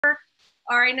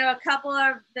or I know a couple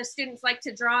of the students like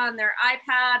to draw on their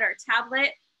iPad or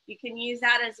tablet. You can use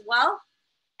that as well.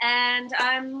 And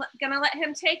I'm gonna let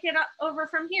him take it over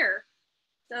from here.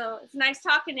 So it's nice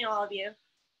talking to all of you.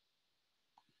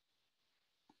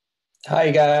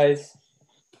 Hi guys.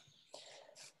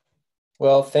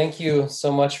 Well, thank you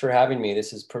so much for having me.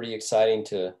 This is pretty exciting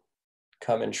to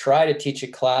come and try to teach a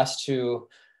class to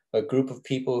a group of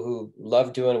people who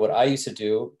love doing what I used to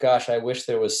do. Gosh, I wish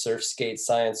there was surf skate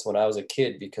science when I was a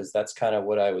kid, because that's kind of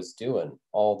what I was doing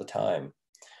all the time.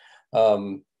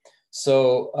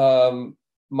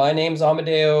 My name's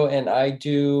Amadeo, and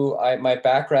my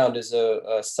background is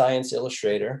a science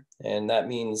illustrator, and that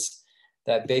means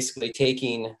that basically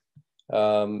taking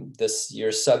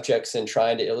your subjects and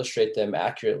trying to illustrate them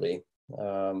accurately.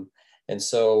 And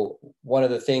so one of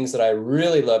the things that I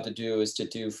really love to do is to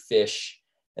do fish.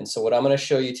 And so what I'm going to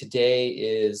show you today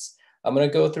is I'm going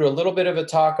to go through a little bit of a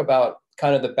talk about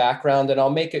kind of the background, and I'll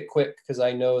make it quick because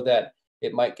I know that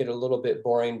it might get a little bit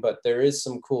boring, but there is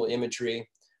some cool imagery.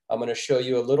 I'm going to show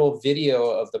you a little video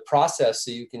of the process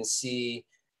so you can see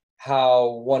how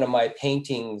one of my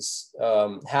paintings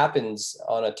happens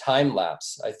on a time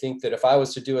lapse. I think that if I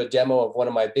was to do a demo of one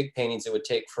of my big paintings, it would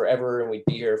take forever, and we'd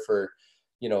be here for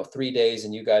 3 days,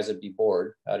 and you guys would be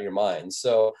bored out of your minds.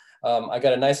 So I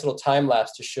got a nice little time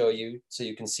lapse to show you so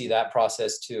you can see that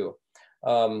process too.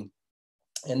 And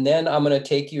then I'm going to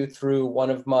take you through one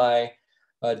of my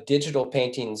digital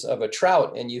paintings of a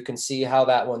trout, and you can see how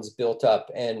that one's built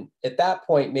up. And at that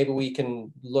point, maybe we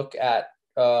can look at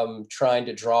trying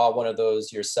to draw one of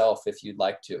those yourself if you'd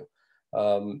like to.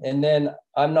 And then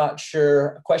I'm not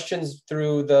sure, questions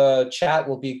through the chat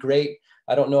will be great.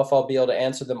 I don't know if I'll be able to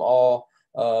answer them all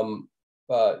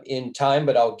in time,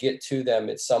 but I'll get to them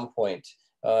at some point.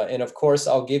 And of course,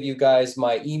 I'll give you guys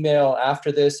my email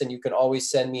after this, and you can always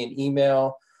send me an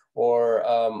email, or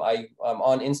I'm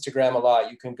on Instagram a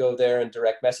lot. You can go there and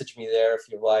direct message me there if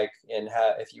you like, and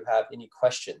if you have any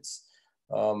questions.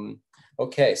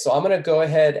 Okay, so I'm gonna go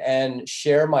ahead and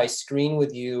share my screen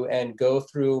with you and go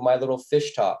through my little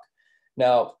fish talk.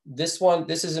 Now, this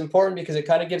is important because it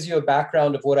kind of gives you a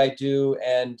background of what I do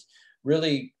and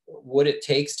really what it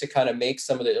takes to kind of make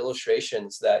some of the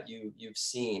illustrations that you've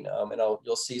seen. And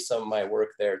you'll see some of my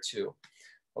work there too.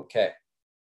 Okay.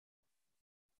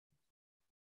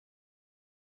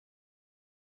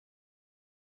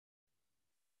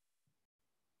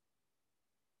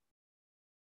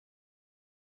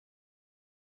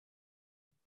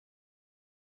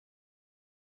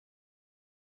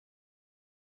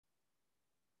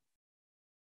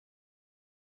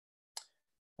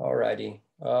 Alrighty.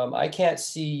 I can't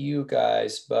see you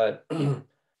guys, but can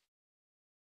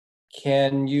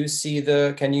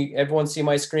everyone see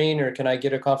my screen, or can I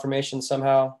get a confirmation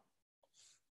somehow?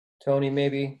 Tony,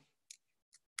 maybe?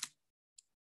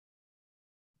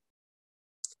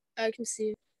 I can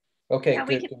see. Okay, yeah,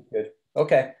 good.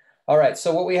 Okay. All right.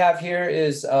 So what we have here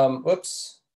is,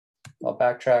 oops, I'll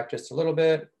backtrack just a little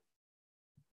bit.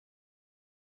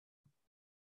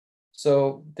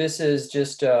 So this is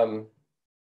just, here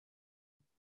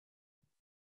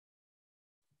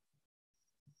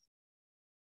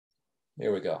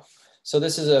we go. So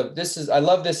I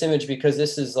love this image because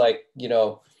this is like,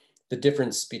 the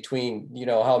difference between,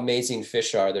 how amazing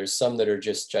fish are. There's some that are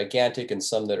just gigantic and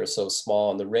some that are so small,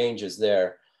 and the range is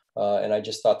there. And I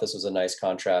just thought this was a nice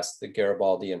contrast, the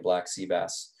Garibaldi and black sea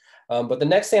bass. But the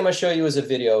next thing I'm gonna show you is a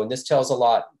video, and this tells a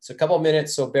lot. It's a couple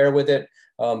minutes, so bear with it,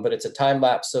 but it's a time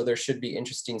lapse, so there should be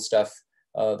interesting stuff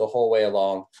the whole way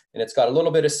along. And it's got a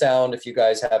little bit of sound if you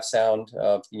guys have sound,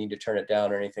 if you need to turn it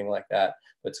down or anything like that.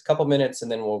 But it's a couple minutes, and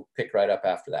then we'll pick right up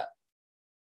after that.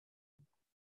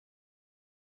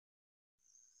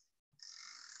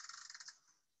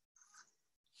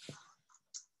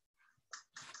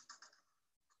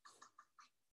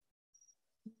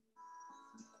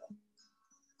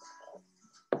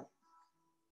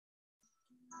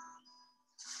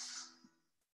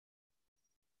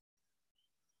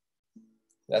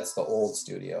 That's the old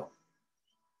studio.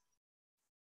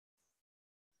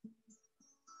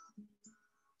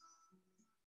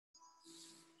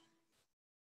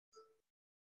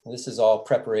 This is all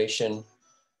preparation,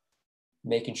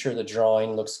 making sure the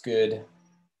drawing looks good,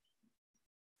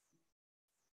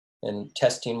 and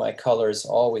testing my colors,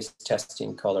 always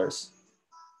testing colors,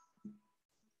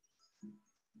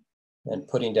 and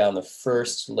putting down the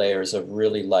first layers of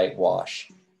really light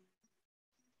wash.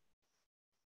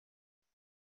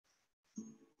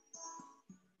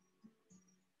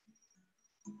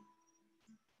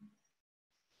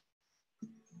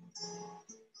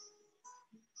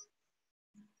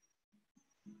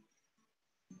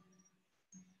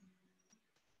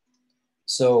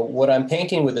 So what I'm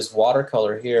painting with is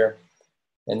watercolor here.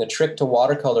 And the trick to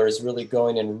watercolor is really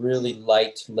going in really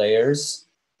light layers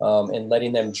and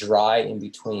letting them dry in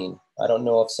between. I don't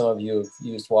know if some of you have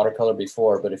used watercolor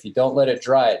before, but if you don't let it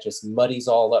dry, it just muddies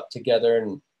all up together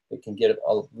and it can get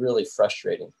really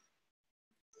frustrating.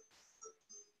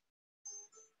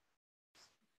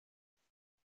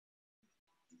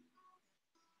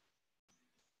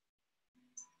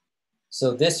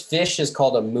 So this fish is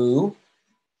called a moo.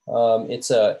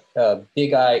 It's a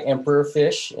big eye emperor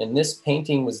fish, and this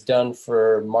painting was done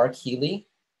for Mark Healy,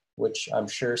 which I'm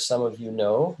sure some of you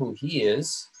know who he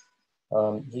is.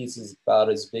 He's about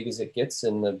as big as it gets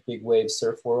in the big wave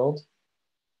surf world.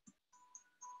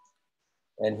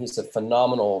 And he's a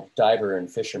phenomenal diver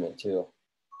and fisherman too.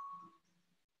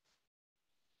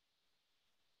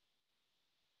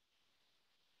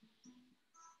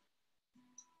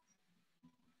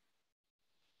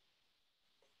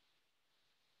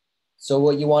 So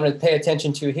what you want to pay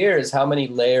attention to here is how many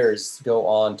layers go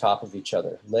on top of each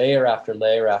other, layer after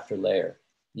layer after layer.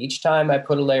 Each time I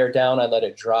put a layer down, I let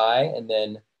it dry, and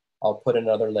then I'll put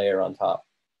another layer on top.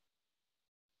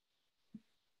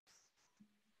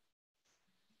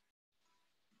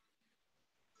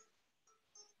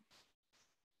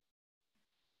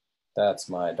 That's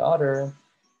my daughter.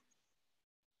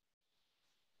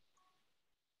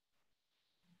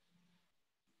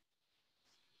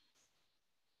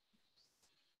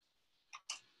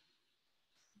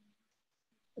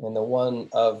 And one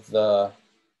of the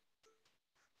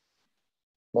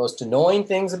most annoying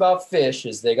things about fish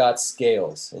is they got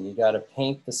scales, and you got to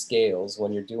paint the scales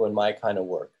when you're doing my kind of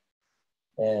work.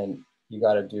 And you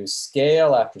got to do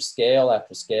scale after scale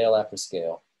after scale after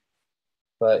scale.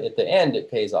 But at the end,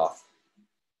 it pays off.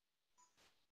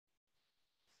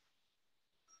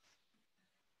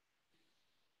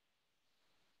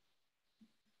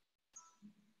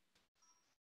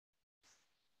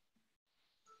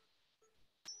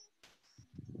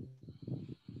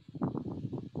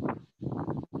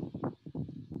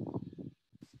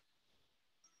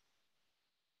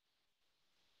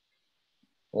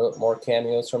 Oh, more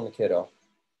cameos from the kiddo.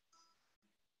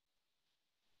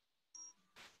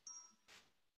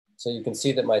 So you can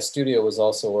see that my studio was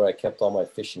also where I kept all my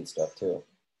fishing stuff too.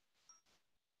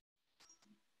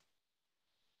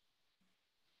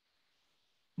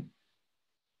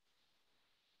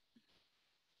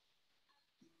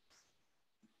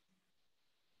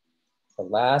 The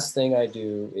last thing I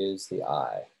do is the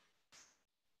eye.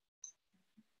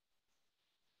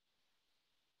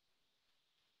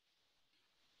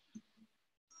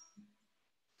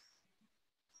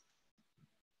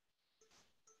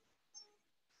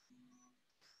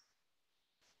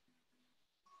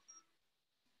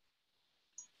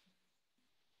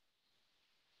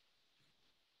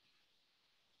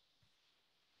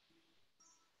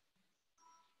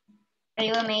 Are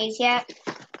you amazed yet?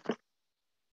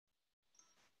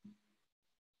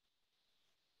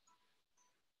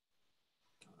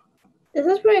 This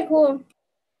is pretty cool.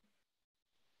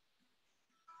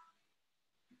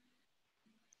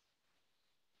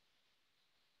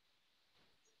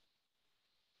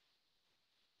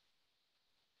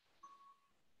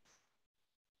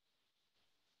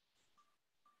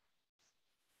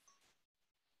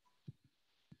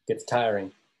 Gets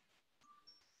tiring.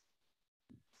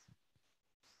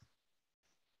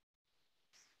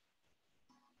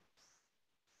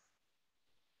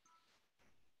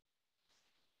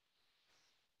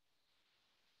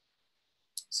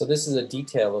 So this is a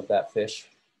detail of that fish.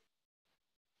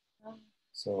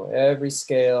 So every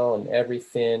scale and every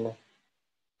fin.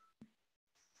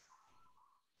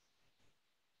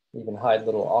 Even hide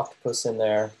little octopus in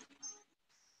there.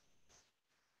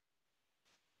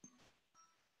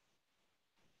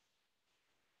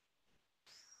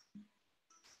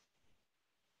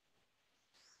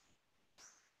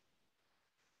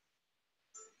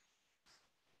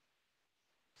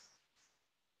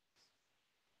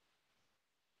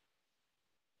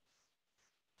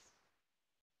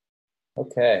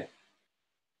 Okay.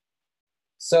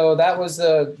 So that was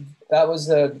a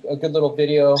good little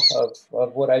video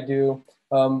of what I do.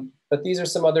 But these are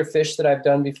some other fish that I've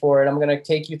done before, and I'm going to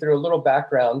take you through a little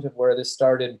background of where this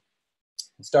started.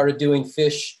 Started doing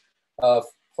fish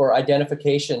for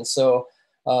identification. So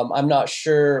I'm not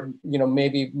sure,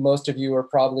 maybe most of you are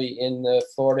probably in the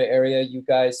Florida area. You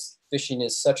guys, fishing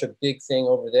is such a big thing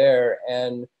over there.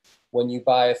 And when you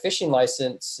buy a fishing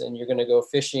license and you're going to go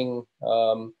fishing,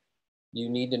 you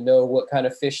need to know what kind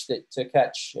of fish to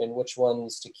catch and which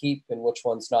ones to keep and which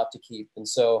ones not to keep. And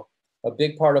so a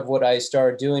big part of what I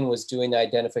started doing was doing the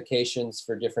identifications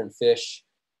for different fish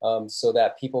so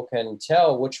that people can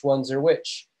tell which ones are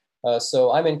which.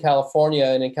 So I'm in California,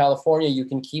 and in California, you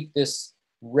can keep this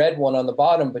red one on the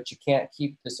bottom, but you can't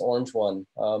keep this orange one.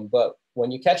 But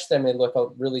when you catch them, they look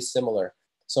really similar.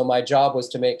 So my job was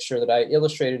to make sure that I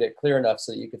illustrated it clear enough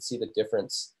so that you could see the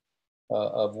difference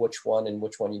of which one and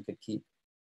which one you could keep.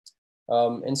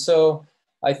 And so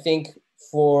I think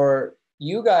for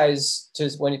you guys,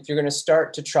 if you're going to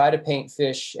start to try to paint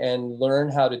fish and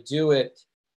learn how to do it,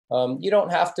 you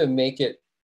don't have to make it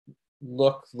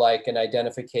look like an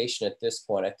identification at this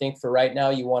point. I think for right now,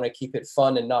 you want to keep it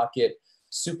fun and not get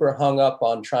super hung up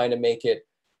on trying to make it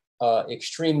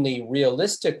extremely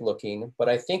realistic looking, but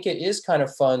I think it is kind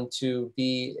of fun to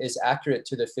be as accurate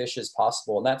to the fish as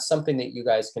possible. And that's something that you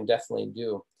guys can definitely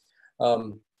do.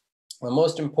 The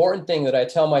most important thing that I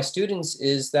tell my students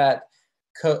is that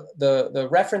the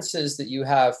references that you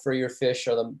have for your fish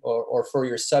or for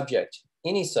your subject,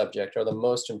 any subject, are the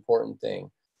most important thing.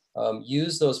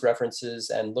 Use those references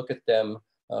and look at them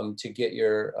to get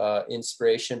your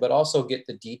inspiration, but also get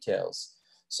the details.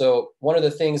 So one of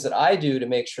the things that I do to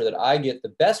make sure that I get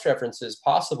the best references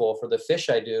possible for the fish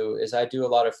I do is I do a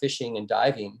lot of fishing and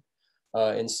diving.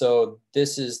 And so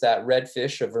this is that red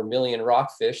fish, a vermilion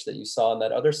rockfish that you saw on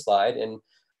that other slide. And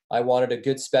I wanted a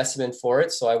good specimen for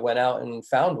it. So I went out and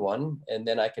found one, and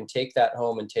then I can take that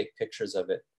home and take pictures of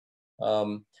it.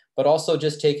 But also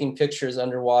just taking pictures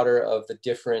underwater of the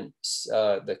different,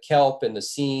 the kelp and the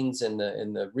scenes and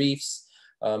the reefs,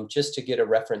 just to get a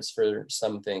reference for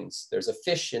some things. There's a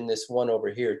fish in this one over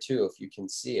here too, if you can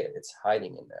see it, it's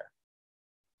hiding in there.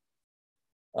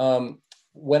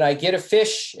 When I get a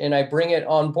fish and I bring it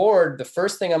on board, the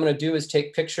first thing I'm gonna do is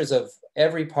take pictures of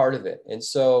every part of it. And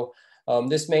so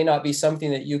this may not be something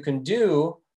that you can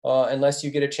do unless you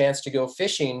get a chance to go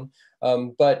fishing,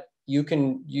 but you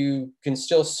can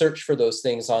still search for those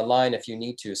things online if you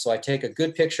need to. So I take a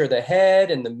good picture of the head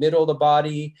and the middle of the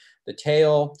body, the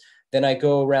tail. Then I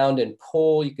go around and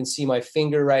pull. You can see my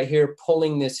finger right here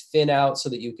pulling this fin out so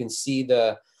that you can see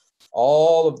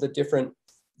all of the different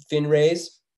fin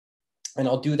rays. And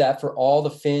I'll do that for all the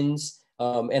fins.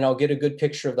 And I'll get a good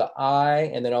picture of the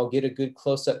eye, and then I'll get a good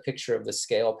close-up picture of the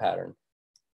scale pattern.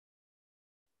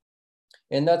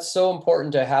 And that's so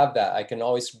important to have that. I can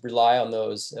always rely on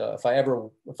those. If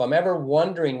I'm ever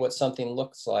wondering what something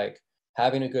looks like,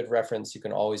 having a good reference, you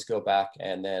can always go back,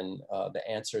 and then the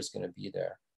answer is going to be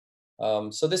there.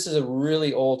 So this is a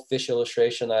really old fish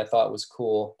illustration that I thought was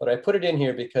cool, but I put it in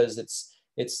here because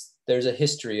there's a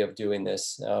history of doing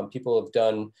this. People have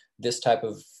done this type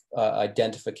of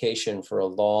identification for a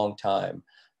long time.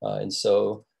 And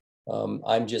so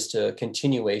I'm just a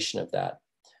continuation of that.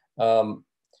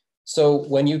 So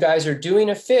when you guys are doing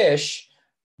a fish,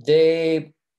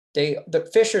 the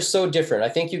fish are so different. I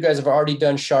think you guys have already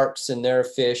done sharks and their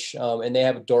fish, and they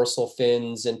have dorsal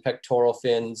fins and pectoral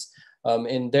fins.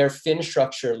 And their fin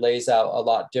structure lays out a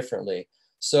lot differently.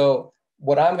 So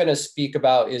what I'm going to speak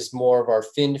about is more of our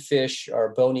finned fish, our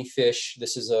bony fish.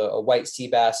 This is a white sea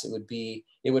bass.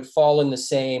 It would fall in the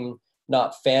same,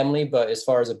 not family, but as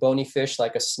far as a bony fish,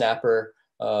 like a snapper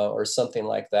or something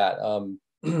like that,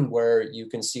 where you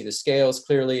can see the scales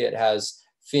clearly. It has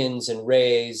fins and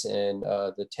rays and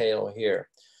the tail here.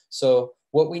 So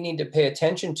what we need to pay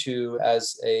attention to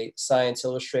as a science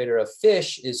illustrator of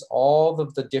fish is all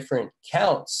of the different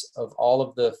counts of all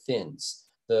of the fins,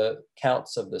 the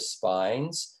counts of the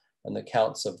spines and the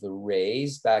counts of the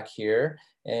rays back here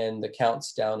and the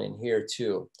counts down in here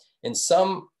too. And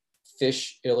some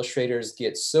fish illustrators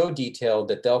get so detailed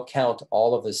that they'll count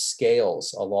all of the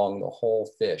scales along the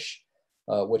whole fish,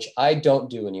 which I don't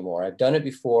do anymore. I've done it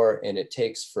before and it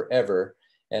takes forever.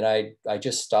 And I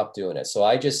just stopped doing it. So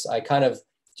I kind of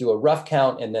do a rough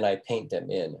count and then I paint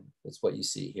them in. That's what you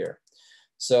see here.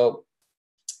 So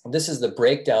this is the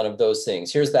breakdown of those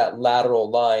things. Here's that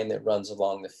lateral line that runs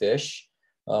along the fish,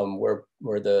 where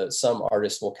some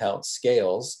artists will count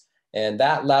scales. And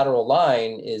that lateral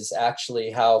line is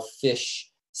actually how fish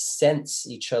sense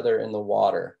each other in the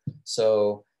water.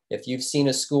 So if you've seen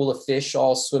a school of fish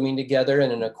all swimming together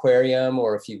in an aquarium,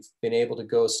 or if you've been able to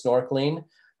go snorkeling,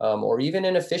 or even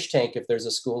in a fish tank, if there's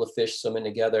a school of fish swimming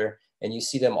together and you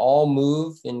see them all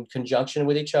move in conjunction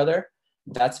with each other,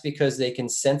 that's because they can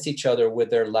sense each other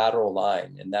with their lateral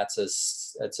line. And that's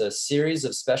a series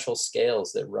of special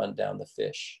scales that run down the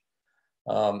fish.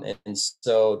 And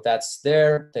so that's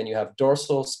there. Then you have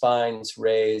dorsal spines,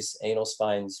 rays, anal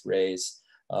spines, rays.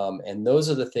 And those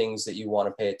are the things that you want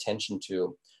to pay attention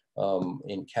to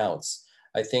in counts.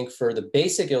 I think for the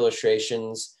basic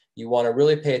illustrations, you want to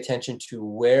really pay attention to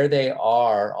where they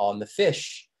are on the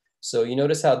fish. So you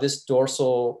notice how this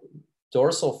dorsal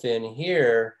fin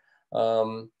here,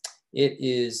 it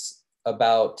is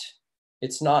about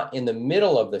it's not in the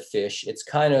middle of the fish, it's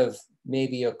kind of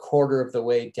maybe a quarter of the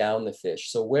way down the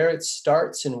fish. So where it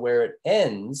starts and where it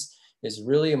ends is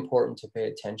really important to pay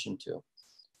attention to.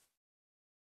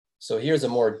 So here's a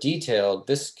more detailed,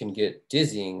 this can get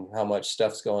dizzying how much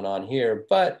stuff's going on here,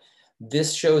 but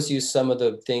this shows you some of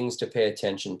the things to pay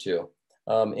attention to.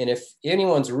 And if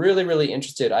anyone's really, really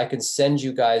interested, I can send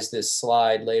you guys this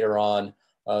slide later on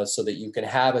so that you can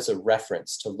have as a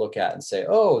reference to look at and say,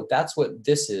 oh, that's what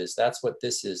this is, that's what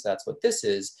this is, that's what this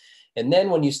is. And then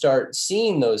when you start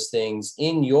seeing those things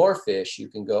in your fish, you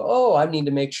can go, oh, I need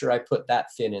to make sure I put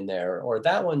that fin in there, or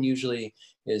that one usually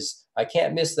is, I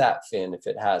can't miss that fin if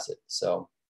it has it. So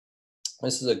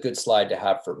this is a good slide to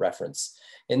have for reference.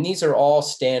 And these are all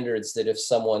standards that if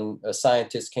someone, a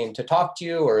scientist came to talk to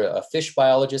you or a fish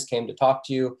biologist came to talk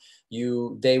to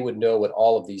you, they would know what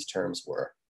all of these terms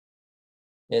were.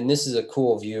 And this is a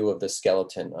cool view of the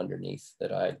skeleton underneath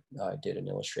that I did an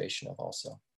illustration of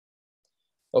also.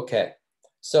 Okay,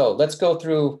 so let's go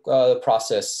through the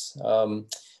process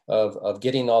of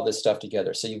getting all this stuff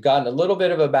together. So you've gotten a little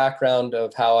bit of a background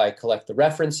of how I collect the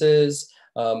references,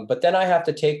 but then I have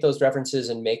to take those references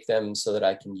and make them so that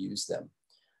I can use them.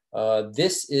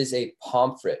 This is a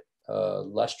pomfret,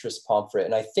 lustrous pomfret,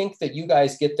 and I think that you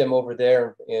guys get them over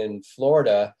there in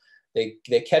Florida.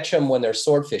 They catch them when they're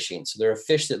sword fishing. So they're a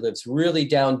fish that lives really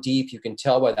down deep. You can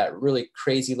tell by that really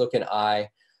crazy looking eye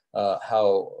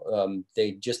how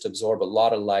they just absorb a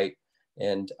lot of light.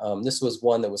 And this was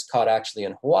one that was caught actually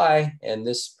in Hawaii, and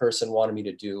this person wanted me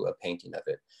to do a painting of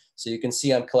it. So you can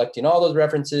see I'm collecting all those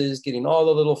references, getting all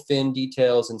the little fin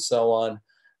details and so on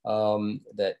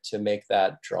to make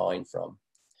that drawing from.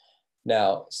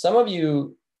 Now, some of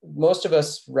you, most of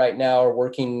us right now are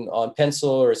working on pencil,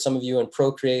 or some of you in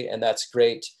Procreate, and that's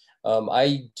great.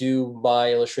 I do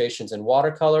my illustrations in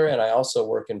watercolor, and I also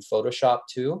work in Photoshop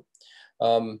too.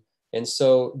 And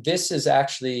so this is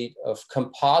actually a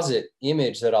composite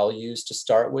image that I'll use to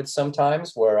start with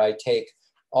sometimes, where I take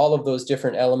all of those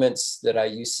different elements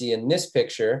that you see in this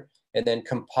picture and then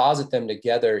composite them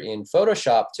together in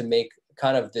Photoshop to make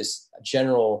kind of this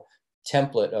general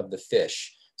template of the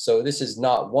fish. So this is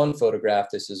not one photograph,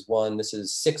 this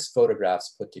is 6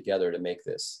 photographs put together to make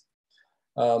this.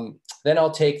 Then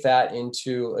I'll take that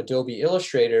into Adobe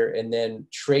Illustrator and then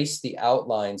trace the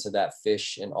outlines of that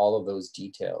fish and all of those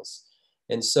details.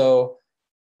 And so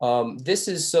this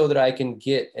is so that I can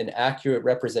get an accurate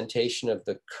representation of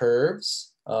the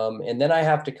curves. And then I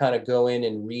have to kind of go in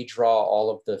and redraw all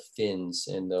of the fins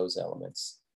in those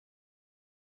elements.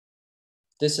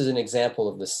 This is an example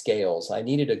of the scales. I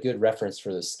needed a good reference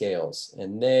for the scales.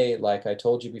 And they, like I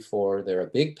told you before, they're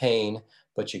a big pain,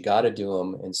 but you got to do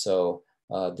them. And so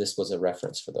this was a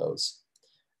reference for those.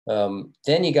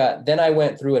 Then I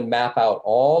went through and map out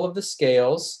all of the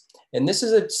scales. And this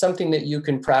is something that you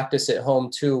can practice at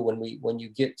home too when you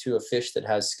get to a fish that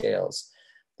has scales.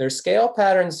 Their scale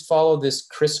patterns follow this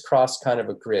crisscross kind of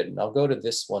a grid. And I'll go to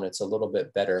this one, it's a little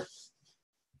bit better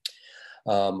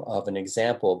of an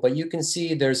example. But you can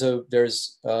see there's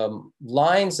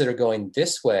lines that are going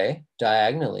this way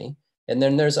diagonally. And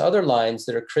then there's other lines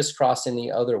that are crisscrossing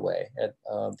the other way at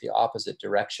the opposite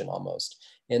direction almost.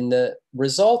 And the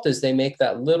result is they make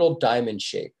that little diamond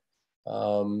shape.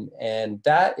 And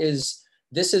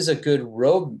this is a good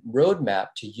roadmap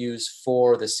to use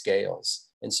for the scales.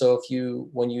 And so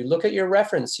when you look at your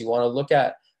reference, you want to look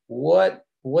at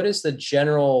what is the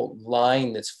general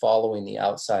line that's following the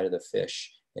outside of the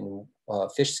fish and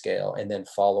fish scale, and then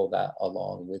follow that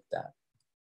along with that.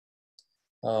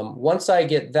 Once I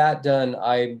get that done,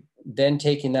 I'm then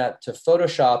taking that to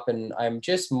Photoshop, and I'm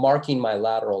just marking my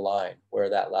lateral line where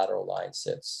that lateral line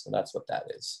sits. And that's what that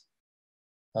is.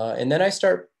 And then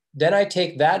I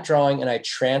take that drawing and I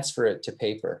transfer it to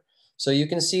paper. So you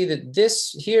can see that this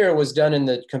here was done in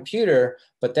the computer,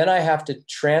 but then I have to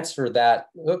transfer that.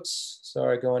 Oops,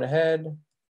 sorry, going ahead.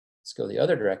 Let's go the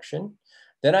other direction.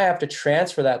 Then I have to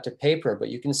transfer that to paper, but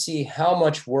you can see how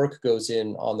much work goes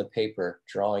in on the paper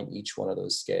drawing each one of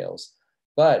those scales.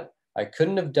 But I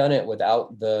couldn't have done it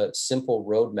without the simple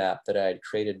roadmap that I had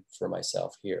created for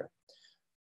myself here.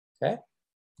 Okay.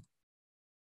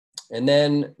 And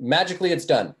then magically it's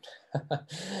done.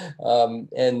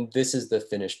 And this is the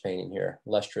finished painting here,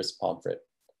 lustrous pomfret.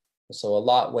 So a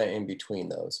lot went in between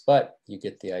those, but you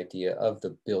get the idea of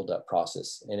the build-up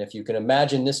process. And if you can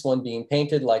imagine this one being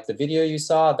painted like the video you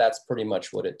saw, that's pretty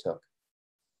much what it took.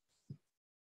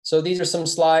 So these are some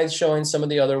slides showing some of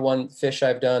the other fish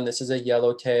I've done. This is a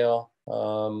yellowtail.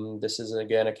 This is,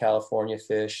 again, a California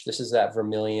fish. This is that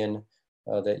vermilion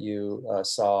that you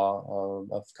saw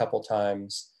a couple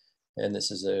times. And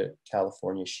this is a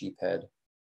California sheephead.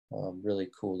 Really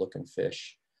cool looking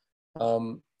fish.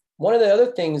 One of the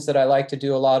other things that I like to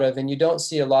do a lot of, and you don't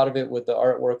see a lot of it with the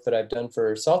artwork that I've done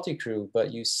for Salty Crew,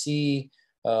 but you see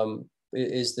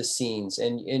is the scenes.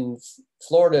 And in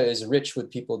Florida is rich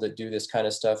with people that do this kind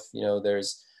of stuff. You know,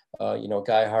 there's, you know,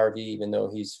 Guy Harvey, even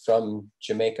though he's from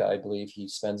Jamaica, I believe he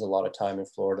spends a lot of time in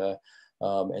Florida.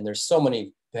 And there's so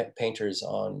many painters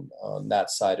on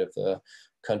that side of the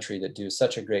country that do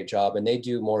such a great job, and they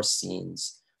do more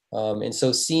scenes. And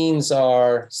so scenes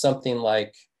are something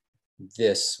like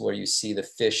this, where you see the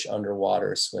fish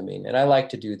underwater swimming. And I like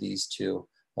to do these too.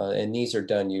 And these are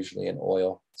done usually in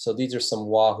oil. So these are some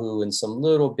wahoo and some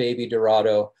little baby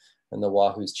Dorado, and the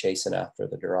wahoo's chasing after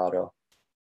the Dorado.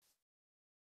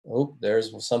 Oh,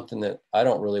 there's something that I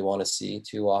don't really want to see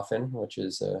too often, which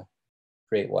is a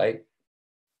great white.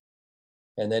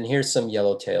 And then here's some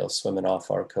yellowtail swimming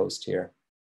off our coast here.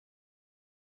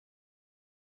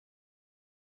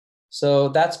 So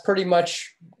that's pretty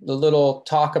much the little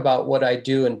talk about what I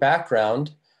do in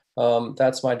background.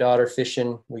 That's my daughter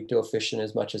fishing. We go fishing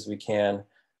as much as we can.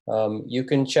 You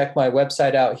can check my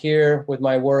website out here with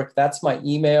my work. That's my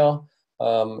email.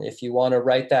 If you want to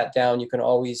write that down, you can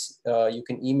always, you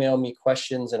can email me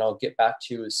questions and I'll get back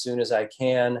to you as soon as I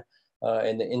can.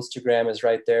 And the Instagram is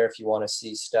right there if you want to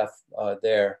see stuff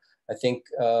there. I think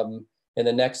in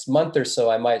the next month or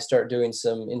so, I might start doing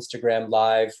some Instagram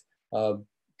live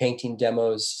painting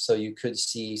demos. So you could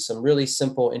see some really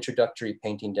simple introductory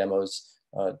painting demos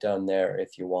done there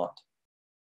if you want.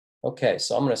 Okay,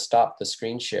 so I'm going to stop the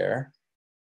screen share.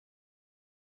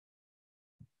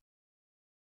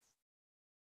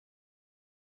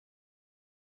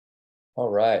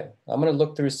 All right, I'm going to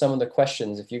look through some of the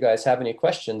questions. If you guys have any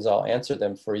questions, I'll answer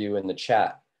them for you in the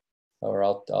chat, or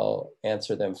I'll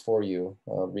answer them for you,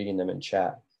 reading them in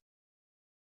chat.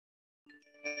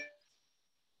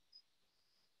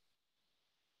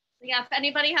 Yeah, if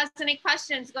anybody has any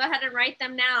questions, go ahead and write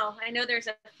them now. I know there's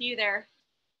a few there.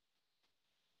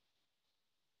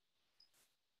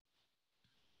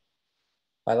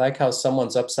 I like how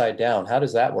someone's upside down. How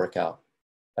does that work out?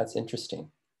 That's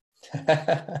interesting.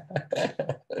 How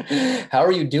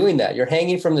are you doing that? You're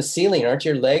hanging from the ceiling. Aren't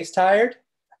your legs tired?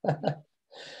 I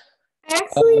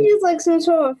actually use like some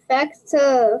sort of effect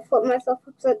to flip myself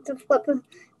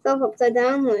upside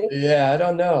down. Like, yeah, I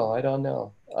don't know. I don't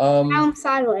know. now I'm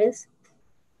sideways.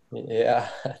 Yeah.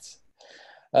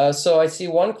 So I see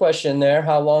one question there.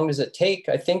 How long does it take?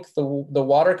 I think the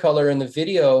watercolor in the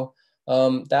video,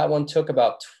 that one took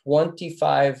about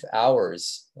 25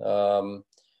 hours.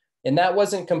 And that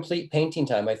wasn't complete painting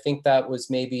time. I think that was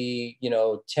maybe,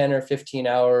 10 or 15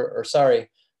 hour, or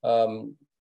sorry,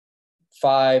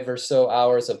 5 or so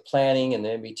hours of planning, and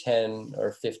then maybe 10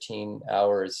 or 15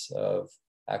 hours of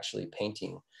actually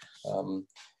painting.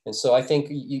 And so I think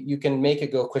you can make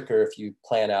it go quicker if you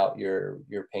plan out your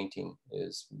painting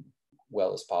as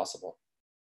well as possible.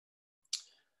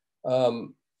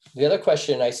 The other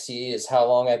question I see is how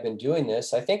long I've been doing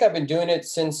this. I think I've been doing it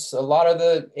since a lot of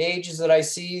the ages that I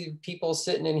see people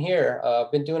sitting in here.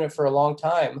 I've been doing it for a long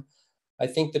time. I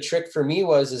think the trick for me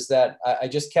is that I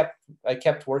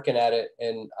kept working at it,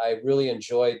 and I really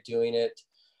enjoyed doing it.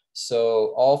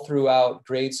 So all throughout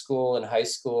grade school and high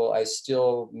school, I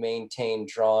still maintained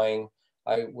drawing.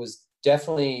 I was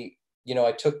definitely,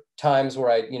 I took times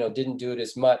where I, didn't do it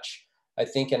as much. I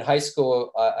think in high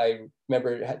school, I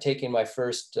remember taking my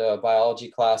first biology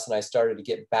class, and I started to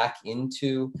get back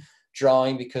into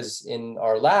drawing because in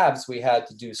our labs, we had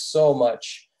to do so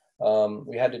much.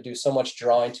 We had to do so much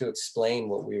drawing to explain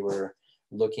what we were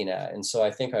looking at. And so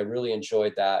I think I really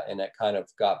enjoyed that, and it kind of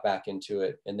got back into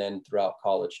it, and then throughout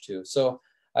college too. So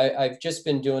I've just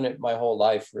been doing it my whole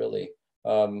life, really.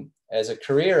 As a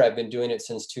career, I've been doing it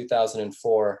since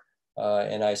 2004.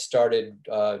 And I started,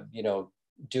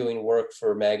 doing work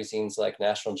for magazines like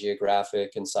National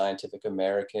Geographic and Scientific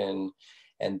American,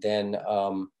 and then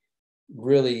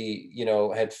really,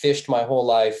 had fished my whole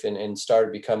life and started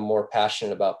to become more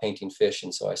passionate about painting fish.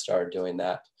 And so I started doing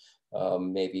that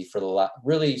maybe for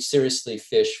really seriously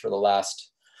fish for the last,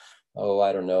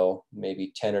 I don't know,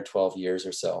 maybe 10 or 12 years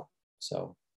or so.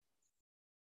 So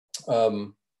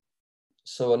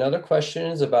another question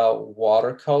is about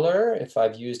watercolor. If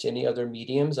I've used any other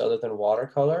mediums other than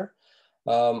watercolor.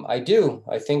 I do.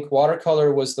 I think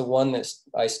watercolor was the one that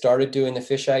I started doing the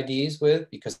fish IDs with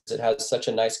because it has such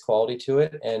a nice quality to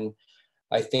it. And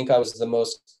I think I was the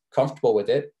most comfortable with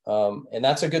it. And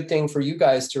that's a good thing for you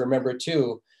guys to remember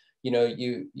too.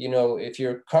 If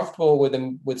you're comfortable with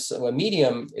a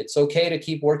medium, it's okay to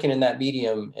keep working in that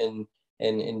medium and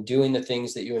doing the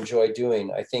things that you enjoy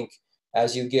doing. I think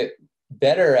as you get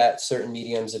better at certain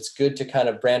mediums, it's good to kind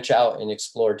of branch out and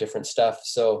explore different stuff.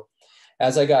 So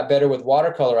as I got better with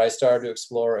watercolor, I started to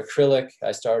explore acrylic.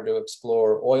 I started to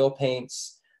explore oil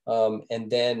paints. And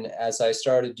then as I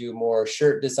started to do more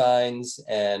shirt designs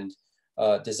and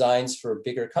designs for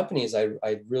bigger companies, I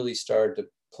really started to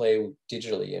play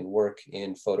digitally and work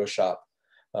in Photoshop.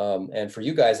 And for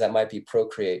you guys, that might be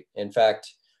Procreate. In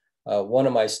fact, one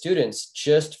of my students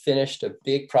just finished a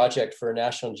big project for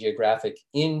National Geographic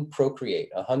in Procreate,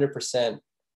 100%.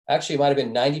 Actually, it might have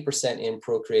been 90% in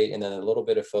Procreate and then a little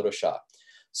bit of Photoshop.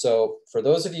 So for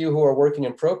those of you who are working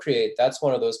in Procreate, that's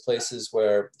one of those places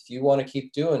where if you want to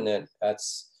keep doing it,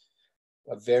 that's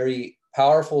a very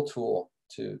powerful tool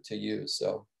to use.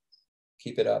 So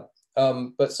keep it up.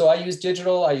 But so I use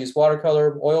digital, I use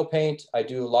watercolor, oil paint. I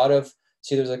do a lot of,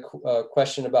 see there's a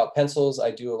question about pencils.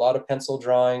 I do a lot of pencil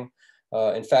drawing.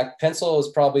 In fact, pencil is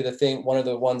probably the thing, one of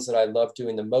the ones that I love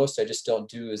doing the most. I just don't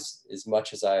do as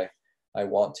much as I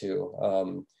want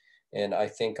to. And I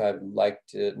think I'd like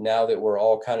to, now that we're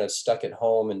all kind of stuck at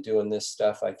home and doing this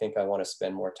stuff, I think I want to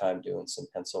spend more time doing some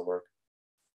pencil work.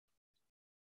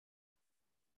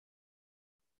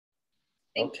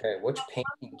 Okay, which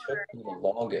painting took me the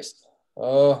longest?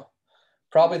 Oh,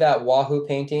 probably that Wahoo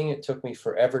painting. It took me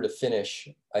forever to finish.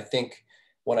 I think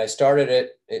when I started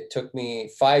it, it took me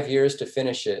 5 years to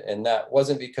finish it. And that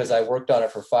wasn't because I worked on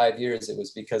it for 5 years. It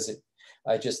was because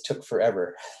I just took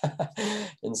forever.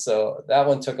 And so that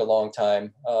one took a long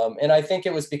time. And I think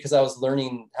it was because I was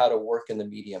learning how to work in the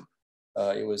medium.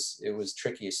 It was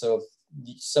tricky. So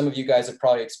some of you guys have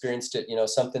probably experienced it, you know,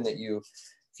 something that you,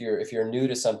 if you're new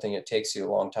to something, it takes you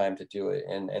a long time to do it.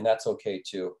 And that's okay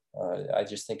too. I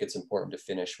just think it's important to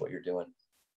finish what you're doing.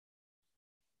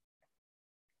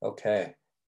 Okay.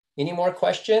 Any more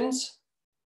questions?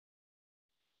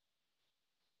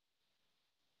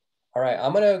 All right,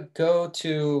 I'm gonna go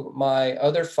to my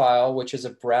other file, which is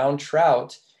a brown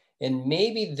trout. And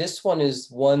maybe this one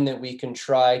is one that we can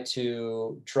try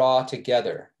to draw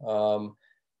together.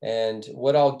 And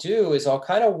what I'll do is I'll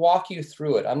kind of walk you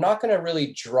through it. I'm not gonna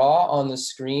really draw on the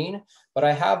screen, but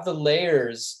I have the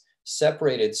layers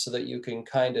separated so that you can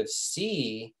kind of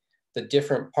see the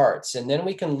different parts. And then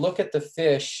we can look at the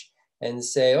fish and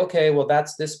say, okay, well,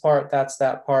 that's this part, that's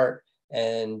that part.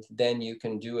 And then you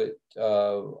can do it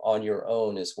on your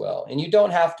own as well. And you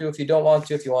don't have to if you don't want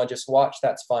to. If you want to just watch,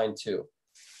 that's fine too.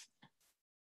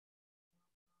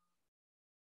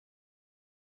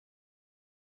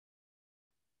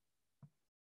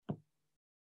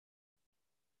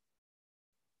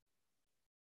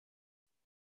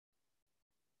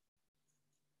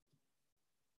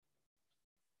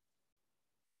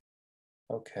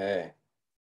 Okay.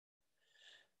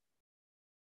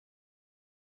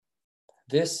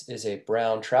 This is a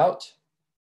brown trout.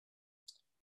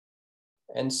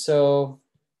 And so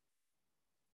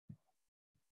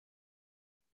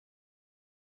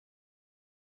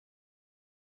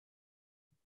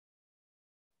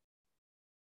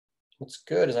what's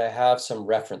good is I have some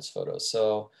reference photos.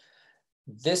 So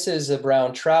this is a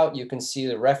brown trout. You can see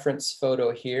the reference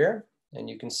photo here, and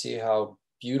you can see how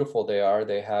beautiful they are.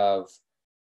 They have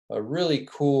a really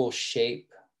cool shape.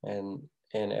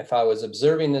 And if I was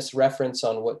observing this reference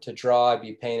on what to draw, I'd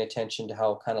be paying attention to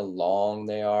how kind of long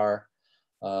they are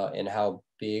and how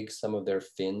big some of their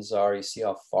fins are. You see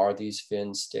how far these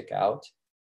fins stick out,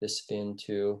 this fin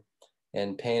too,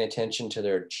 and paying attention to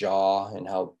their jaw and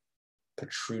how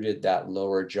protruded that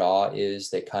lower jaw is.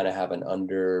 They kind of have an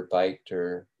underbite,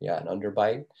 or yeah, an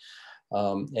underbite.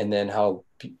 And then how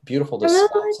beautiful the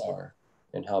spots are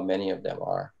and how many of them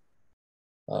are.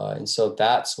 And so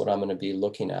that's what I'm going to be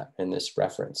looking at in this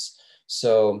reference.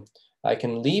 So I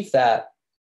can leave that.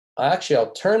 Actually,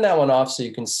 I'll turn that one off so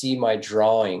you can see my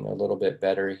drawing a little bit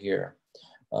better here.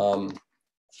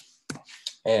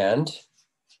 And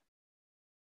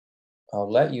I'll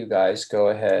let you guys go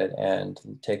ahead and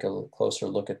take a closer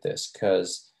look at this,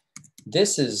 because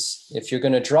this is, if you're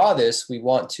going to draw this, we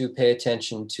want to pay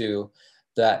attention to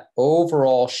that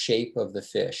overall shape of the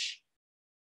fish.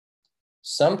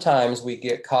 Sometimes we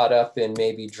get caught up in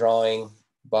maybe drawing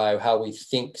by how we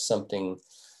think something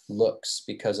looks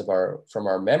because of from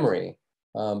our memory.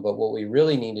 But what we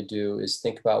really need to do is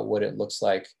think about what it looks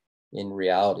like in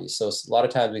reality. So a lot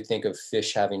of times we think of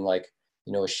fish having like,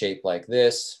 you know, a shape like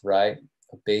this, right?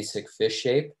 A basic fish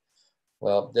shape.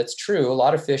 Well, that's true. A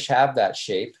lot of fish have that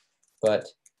shape, but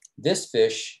this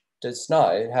fish does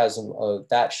not. It has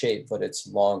that shape, but it's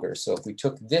longer. So if we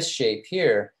took this shape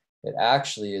here, it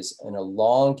actually is an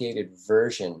elongated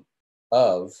version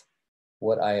of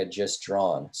what I had just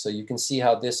drawn. So you can see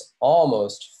how this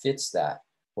almost fits that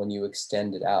when you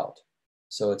extend it out.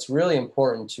 So it's really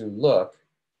important to look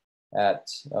at,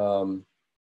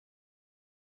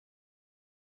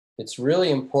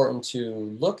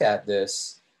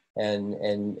 this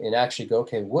and actually go,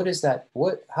 okay, what is that?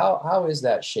 How is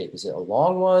that shape? Is it a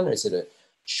long one? Is it a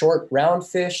short round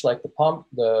fish like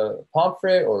the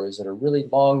pomfret, or is it a really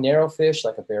long narrow fish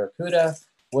like a barracuda?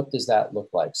 What does that look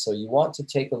like? So you want to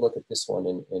take a look at this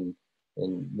one and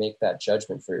make that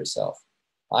judgment for yourself.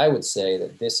 I would say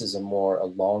that this is a more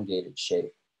elongated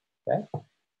shape, okay?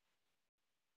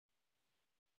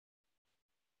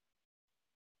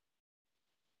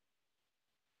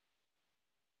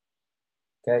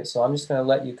 Okay, so I'm just gonna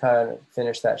let you kind of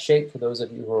finish that shape for those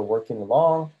of you who are working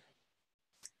along.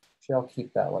 Actually, I'll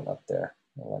keep that one up there.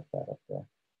 I like that up there,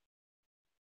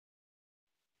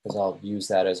 because I'll use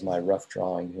that as my rough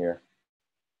drawing here.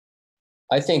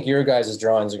 I think your guys'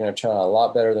 drawings are gonna turn out a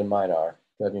lot better than mine are,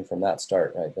 judging from that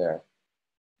start right there.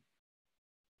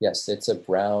 Yes, it's a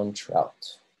brown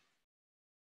trout.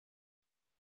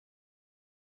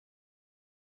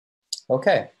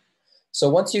 Okay, so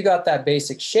once you got that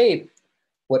basic shape,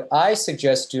 what I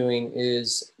suggest doing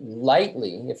is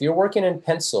lightly, if you're working in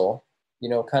pencil, you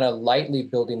know, kind of lightly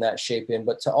building that shape in,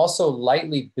 but to also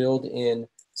lightly build in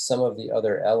some of the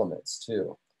other elements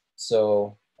too.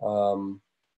 So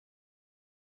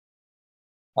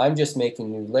I'm just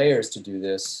making new layers to do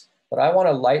this, but I want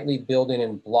to lightly build in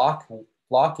and block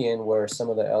in where some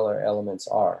of the other elements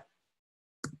are.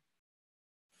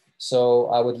 So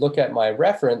I would look at my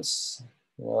reference,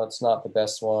 you know, it's not the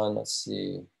best one. Let's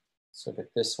see, let's look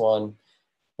at this one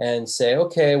and say,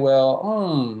 okay, well,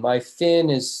 my fin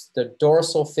is the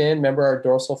dorsal fin. Remember our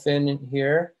dorsal fin in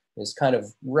here is kind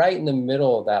of right in the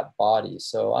middle of that body.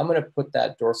 So I'm gonna put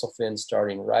that dorsal fin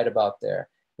starting right about there.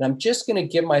 And I'm just gonna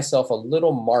give myself a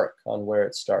little mark on where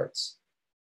it starts.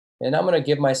 And I'm gonna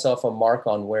give myself a mark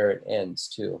on where it ends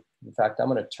too. In fact, I'm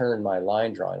gonna turn my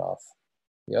line drawing off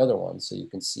the other one so you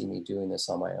can see me doing this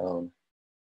on my own.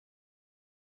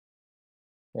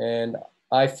 And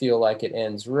I feel like it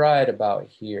ends right about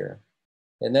here.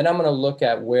 And then I'm gonna look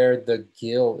at where the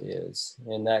gill is.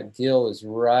 And that gill is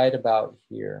right about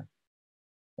here.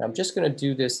 And I'm just gonna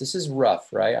do this. This is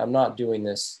rough, right? I'm not doing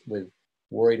this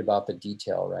worried about the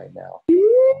detail right now.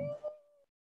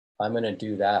 I'm gonna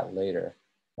do that later.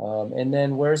 And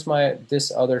then where's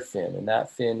this other fin? And that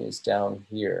fin is down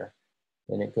here.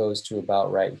 And it goes to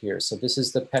about right here. So this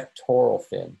is the pectoral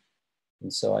fin.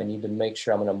 And so I need to make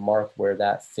sure I'm gonna mark where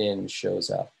that fin shows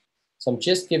up. So I'm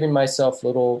just giving myself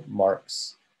little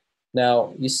marks.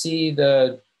 Now you see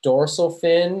the dorsal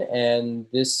fin, and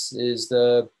this is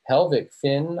the pelvic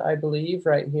fin, I believe,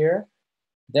 right here.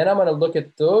 Then I'm gonna look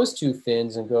at those two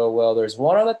fins and go, well, there's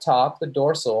one on the top, the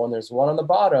dorsal, and there's one on the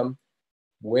bottom.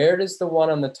 Where does the one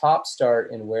on the top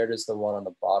start and where does the one on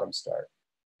the bottom start?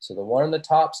 So the one on the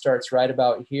top starts right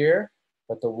about here,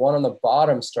 but the one on the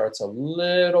bottom starts a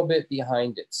little bit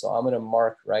behind it. So I'm gonna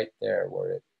mark right there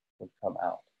where it would come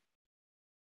out.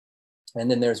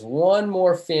 And then there's one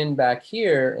more fin back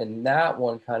here, and that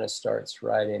one kind of starts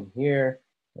right in here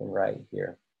and right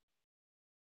here,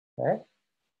 okay?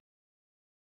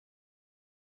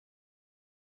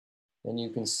 And you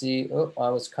can see, oh, I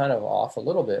was kind of off a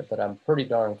little bit, but I'm pretty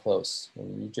darn close.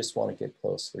 And you just want to get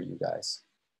close for you guys.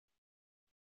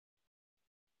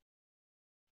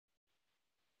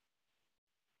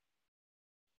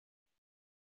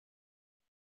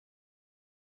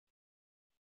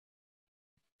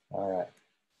 All right.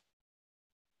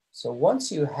 So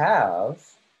once you have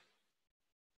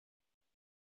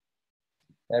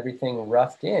everything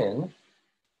roughed in,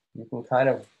 you can kind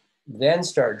of then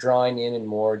start drawing in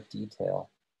more detail.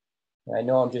 And I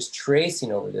know I'm just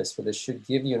tracing over this, but this should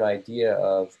give you an idea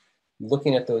of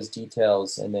looking at those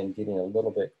details and then getting a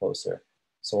little bit closer.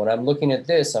 So when I'm looking at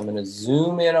this, I'm gonna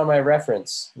zoom in on my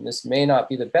reference. And this may not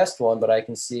be the best one, but I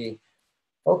can see,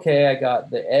 okay, I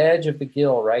got the edge of the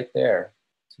gill right there.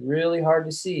 It's really hard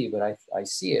to see, but I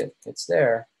see it, it's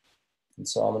there. And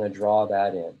so I'm gonna draw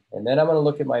that in. And then I'm gonna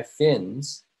look at my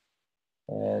fins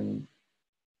and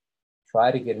try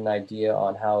to get an idea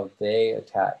on how they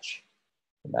attach.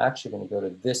 I'm actually gonna go to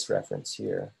this reference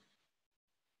here.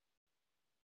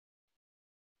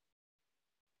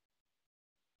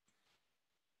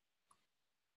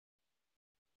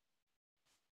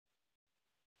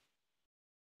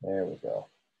 There we go.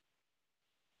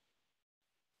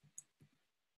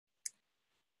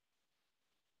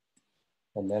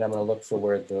 And then I'm gonna look for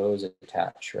where those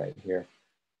attach right here.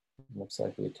 Looks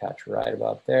like we attach right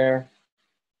about there.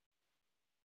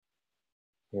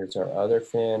 Here's our other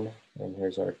fin, and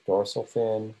here's our dorsal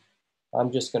fin.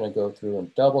 I'm just gonna go through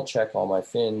and double check all my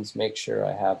fins, make sure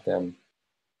I have them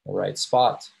in the right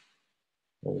spot.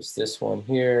 There's this one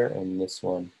here and this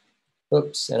one.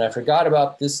 Oops, and I forgot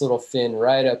about this little fin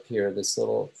right up here. This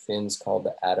little fin's called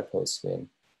the adipose fin.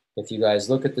 If you guys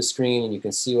look at the screen and you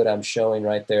can see what I'm showing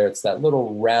right there, it's that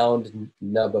little round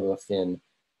nub of a fin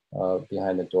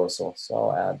behind the dorsal. So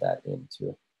I'll add that in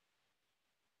too.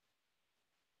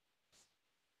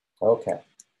 Okay,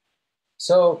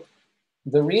 so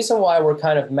the reason why we're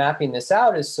kind of mapping this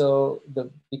out is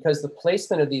because the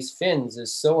placement of these fins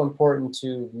is so important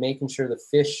to making sure the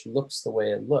fish looks the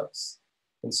way it looks.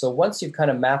 And so once you've kind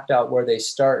of mapped out where they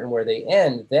start and where they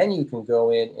end, then you can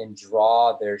go in and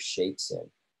draw their shapes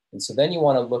in. And so then you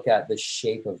want to look at the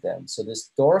shape of them. So this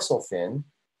dorsal fin,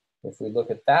 if we look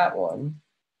at that one,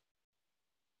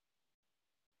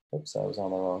 oops, I was on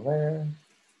the wrong layer.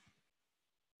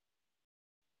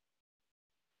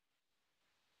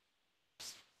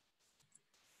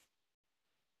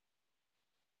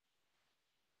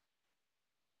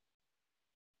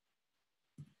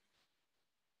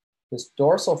 This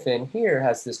dorsal fin here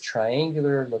has this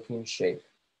triangular looking shape.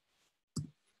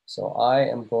 So I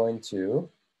am going to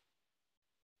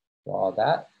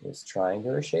draw this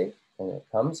triangular shape, and it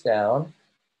comes down,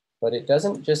 but it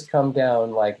doesn't just come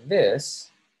down like this.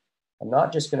 I'm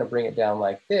not just going to bring it down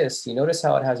like this. You notice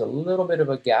how it has a little bit of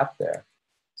a gap there.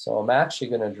 So I'm actually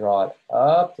going to draw it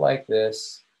up like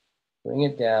this, bring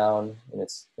it down, and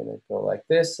it's going to go like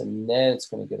this, and then it's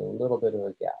going to get a little bit of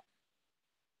a gap.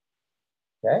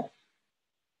 Okay?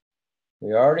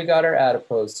 We already got our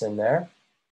adipose in there.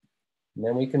 And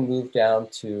then we can move down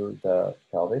to the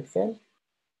pelvic fin.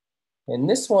 And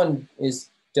this one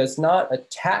does not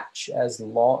attach as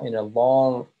long in a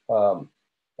long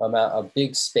amount of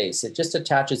big space. It just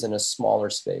attaches in a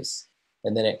smaller space,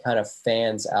 and then it kind of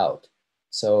fans out.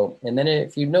 So, and then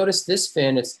if you notice this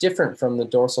fin, it's different from the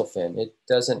dorsal fin. It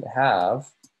doesn't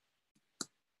have,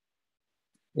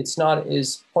 it's not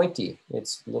as pointy.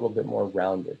 It's a little bit more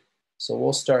rounded. So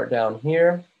we'll start down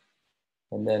here,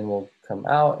 and then we'll come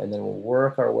out, and then we'll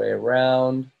work our way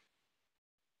around,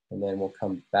 and then we'll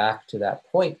come back to that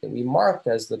point that we marked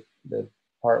as the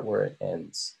part where it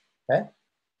ends, okay?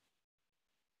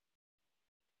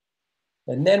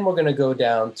 And then we're gonna go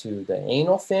down to the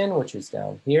anal fin, which is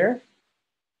down here,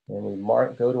 and we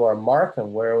go to our mark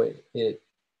on where it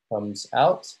comes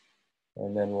out,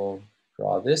 and then we'll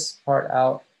draw this part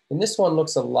out. And this one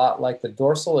looks a lot like the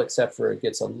dorsal, except for it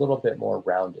gets a little bit more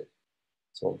rounded.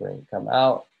 So we'll come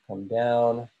out, come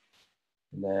down,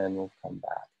 and then we'll come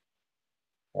back.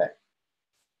 Okay.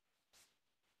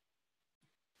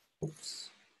 Oops.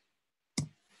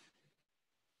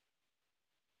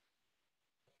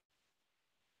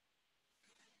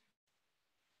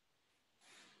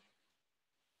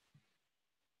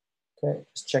 Okay,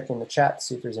 just checking the chat,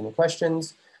 see if there's any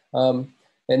questions.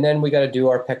 And then we got to do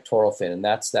our pectoral fin, and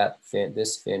that's that fin,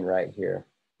 this fin right here.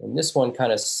 And this one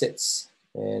kind of sits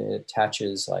and it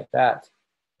attaches like that,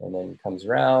 and then comes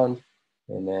around,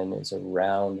 and then it's a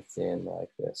round fin like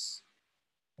this.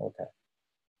 Okay.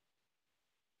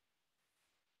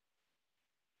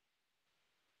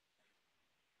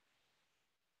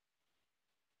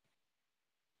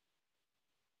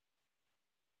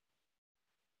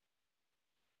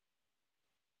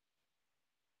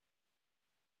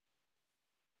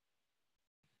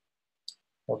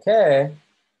 Okay,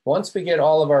 once we get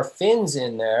all of our fins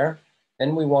in there,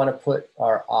 then we want to put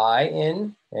our eye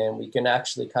in, and we can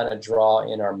actually kind of draw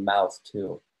in our mouth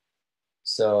too.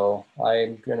 So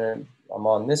I'm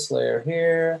on this layer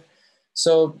here.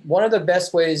 So one of the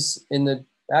best ways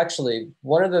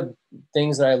one of the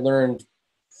things that I learned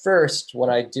first when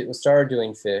I started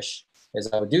doing fish is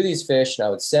I would do these fish and I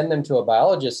would send them to a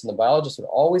biologist, and the biologist would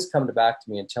always come back to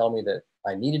me and tell me that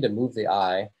I needed to move the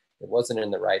eye. It wasn't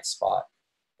in the right spot.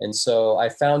 And so I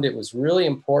found it was really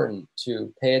important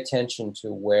to pay attention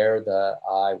to where the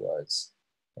eye was.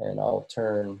 And I'll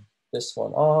turn this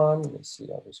one on. Let me see,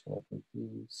 I'm just going to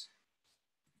confuse.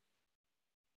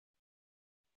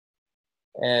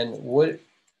 And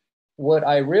what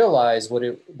I realized,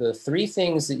 the three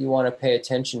things that you want to pay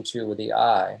attention to with the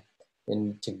eye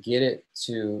and to get it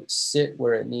to sit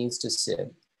where it needs to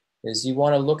sit is you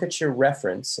want to look at your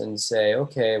reference and say,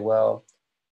 okay, well,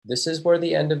 this is where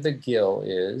the end of the gill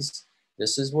is.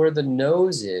 This is where the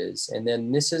nose is. And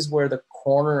then this is where the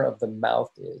corner of the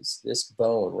mouth is, this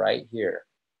bone right here.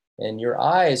 And your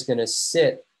eye is going to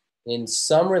sit in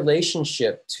some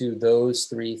relationship to those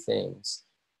three things.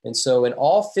 And so in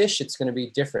all fish, it's going to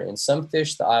be different. In some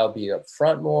fish, the eye will be up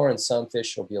front more, and some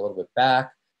fish will be a little bit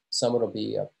back. Some it'll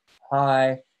be up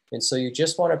high. And so you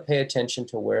just want to pay attention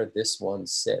to where this one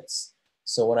sits.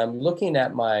 So when I'm looking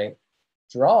at my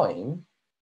drawing,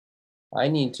 I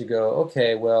need to go,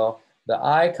 okay, well, the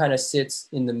eye kind of sits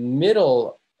in the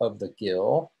middle of the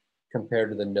gill compared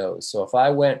to the nose. So if I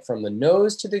went from the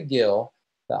nose to the gill,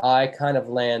 the eye kind of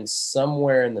lands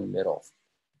somewhere in the middle.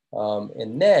 And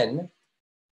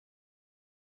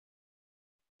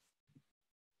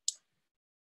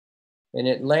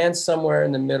it lands somewhere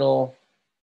in the middle,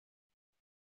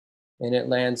 and it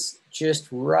lands just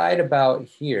right about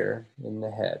here in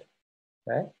the head,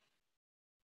 okay?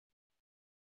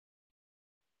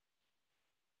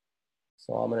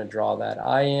 So I'm gonna draw that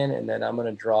eye in, and then I'm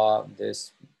gonna draw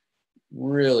this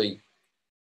really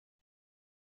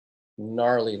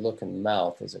gnarly looking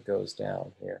mouth as it goes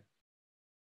down here.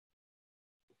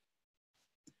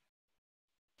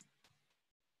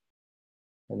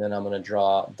 And then I'm gonna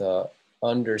draw the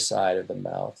underside of the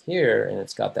mouth here, and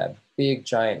it's got that big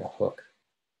giant hook.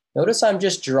 Notice I'm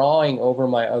just drawing over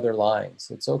my other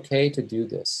lines. It's okay to do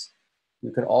this.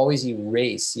 You can always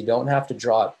erase. You don't have to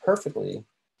draw it perfectly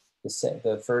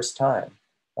the first time.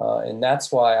 And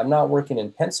that's why I'm not working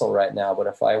in pencil right now, but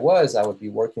if I was, I would be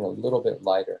working a little bit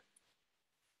lighter.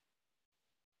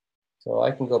 So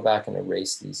I can go back and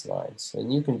erase these lines.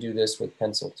 And you can do this with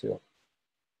pencil too.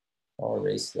 I'll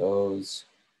erase those.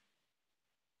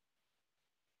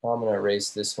 I'm gonna erase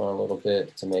this one a little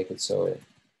bit to make it so it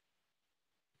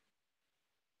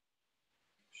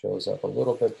shows up a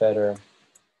little bit better.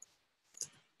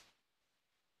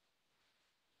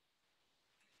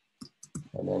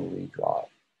 And then redraw it.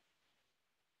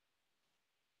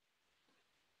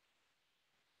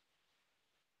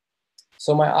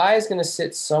 So my eye is going to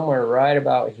sit somewhere right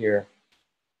about here.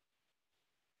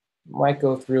 Might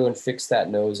go through and fix that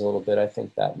nose a little bit. I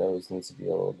think that nose needs to be a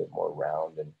little bit more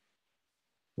round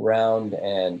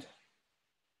and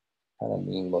kind of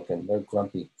mean looking. They're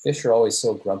grumpy. Fish are always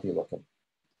so grumpy looking.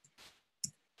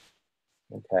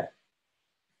 Okay.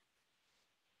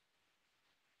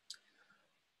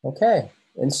 Okay.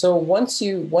 And so once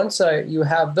you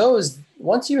have those,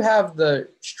 once you have the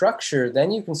structure, then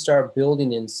you can start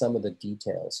building in some of the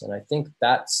details. And I think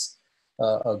that's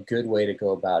a good way to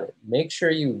go about it. Make sure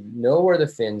you know where the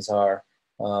fins are,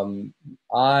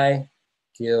 eye,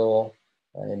 gill,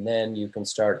 and then you can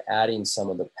start adding some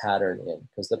of the pattern in,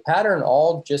 because the pattern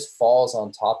all just falls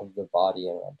on top of the body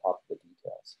and on top of the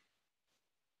details.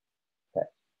 Okay.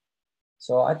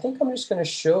 So I think I'm just going to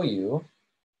show you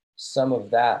some of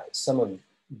that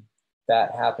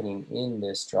happening in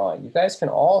this drawing. You guys can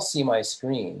all see my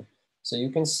screen, so you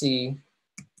can see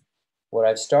what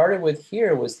I've started with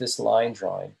here was this line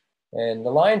drawing. And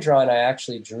the line drawing, I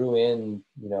actually drew in,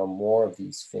 more of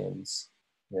these fins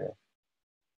here.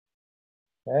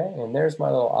 Okay, and there's my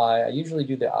little eye. I usually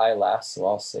do the eye last, so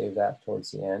I'll save that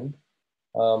towards the end.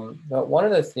 But one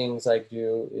of the things I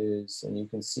do is, and you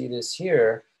can see this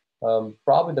here,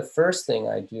 probably the first thing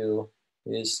I do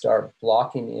is start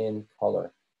blocking in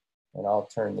color. And I'll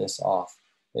turn this off.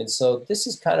 And so this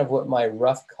is kind of what my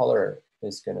rough color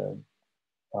is gonna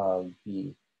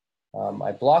be.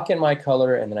 I block in my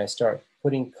color and then I start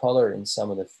putting color in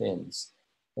some of the fins.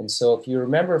 And so if you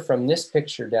remember from this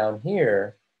picture down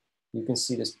here, you can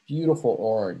see this beautiful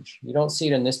orange. You don't see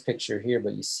it in this picture here,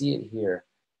 but you see it here.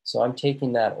 So I'm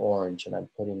taking that orange and I'm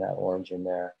putting that orange in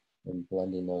there and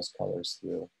blending those colors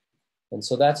through. And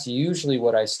so that's usually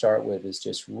what I start with, is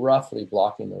just roughly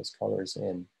blocking those colors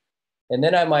in. And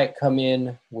then I might come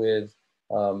in with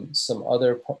some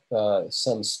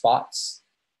spots,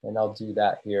 and I'll do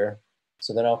that here.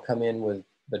 So then I'll come in with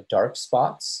the dark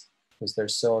spots, because they're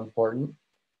so important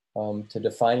to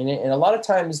defining it. And a lot of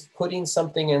times putting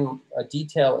something in, a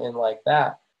detail in like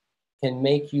that, can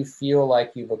make you feel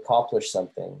like you've accomplished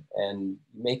something and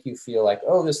make you feel like,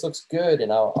 oh, this looks good,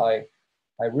 and I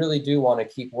really do want to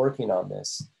keep working on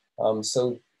this.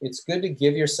 So it's good to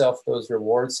give yourself those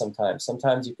rewards sometimes.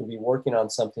 Sometimes you can be working on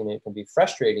something and it can be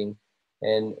frustrating,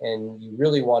 and you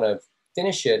really want to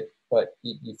finish it, but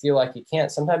you feel like you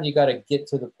can't. Sometimes you got to get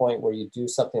to the point where you do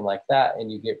something like that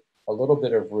and you get a little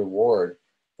bit of reward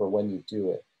for when you do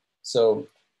it. So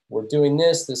we're doing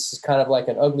this. This is kind of like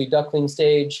an ugly duckling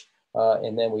stage.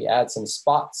 And then we add some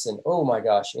spots, and oh my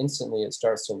gosh, instantly it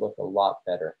starts to look a lot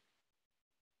better.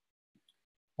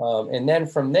 And then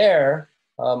from there,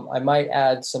 I might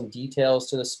add some details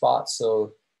to the spots.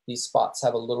 So these spots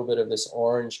have a little bit of this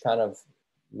orange kind of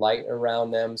light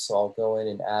around them. So I'll go in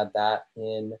and add that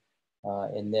in.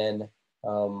 And then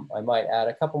I might add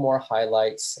a couple more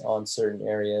highlights on certain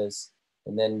areas.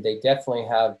 And then they definitely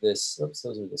have this, oops,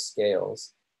 those are the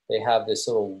scales. They have this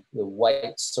little the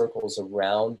white circles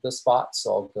around the spots.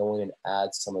 So I'll go in and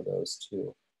add some of those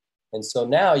too. And so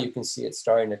now you can see it's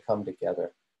starting to come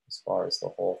together as far as the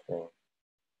whole thing.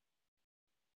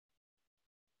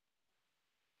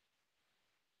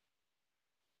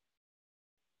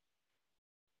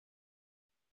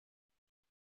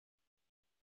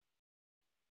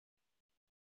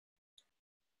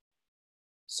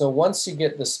 So once you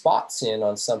get the spots in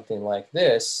on something like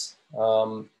this,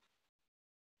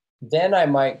 then I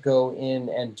might go in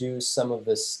and do some of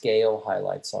the scale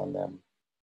highlights on them.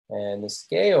 And the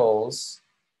scales,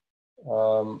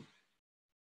 I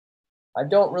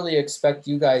don't really expect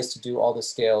you guys to do all the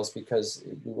scales because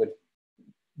we would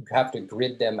have to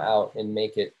grid them out and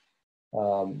make it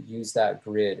use that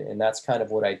grid. And that's kind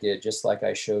of what I did, just like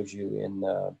I showed you in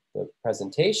the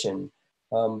presentation.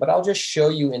 But I'll just show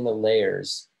you in the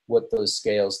layers what those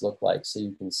scales look like so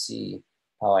you can see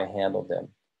how I handled them.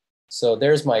 So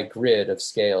there's my grid of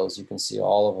scales. You can see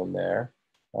all of them there.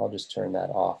 I'll just turn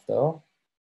that off though.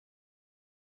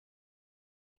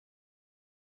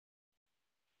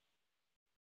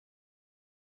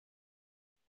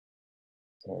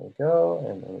 There we go,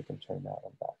 and then we can turn that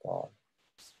one back on.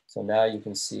 So now you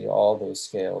can see all those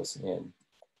scales in.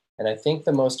 And I think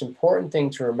the most important thing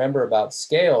to remember about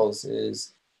scales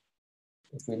is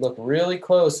if we look really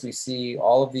close, we see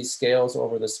all of these scales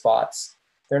over the spots.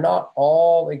 They're not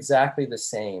all exactly the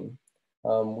same.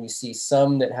 We see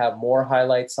some that have more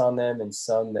highlights on them and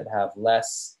some that have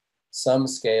less. Some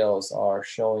scales are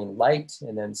showing light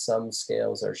and then some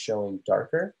scales are showing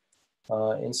darker.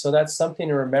 And so that's something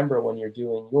to remember when you're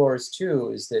doing yours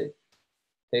too, is that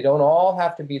they don't all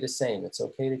have to be the same. It's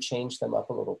okay to change them up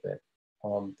a little bit.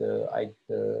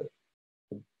 The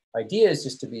idea is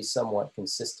just to be somewhat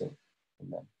consistent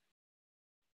in them.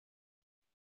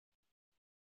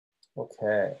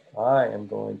 Okay, I am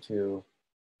going to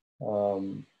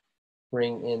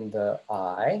bring in the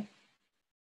eye.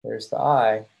 There's the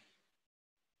eye.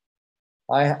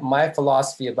 My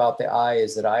philosophy about the eye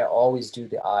is that I always do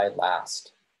the eye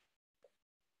last.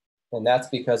 And that's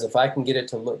because if I can get it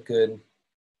to look good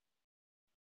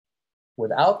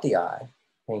without the eye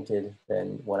painted,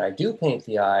 then when I do paint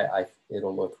the eye,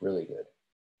 it'll look really good.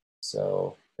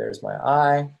 So there's my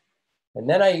eye. And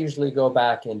then I usually go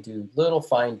back and do little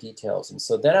fine details. And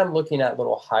so then I'm looking at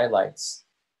little highlights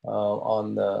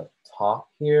on the top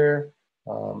here,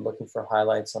 looking for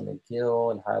highlights on the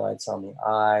gill and highlights on the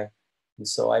eye. And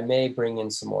so I may bring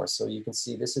in some more. So you can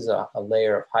see this is a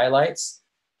layer of highlights.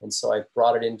 And so I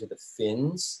brought it into the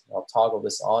fins. I'll toggle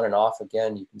this on and off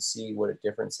again. You can see what a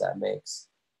difference that makes.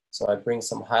 So I bring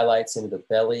some highlights into the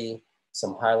belly,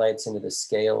 some highlights into the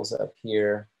scales up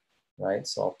here, right?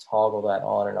 So I'll toggle that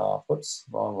on and off. Whoops,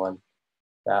 wrong one.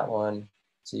 That one.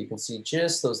 So you can see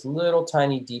just those little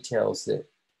tiny details that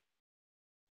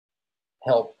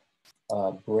help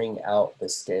bring out the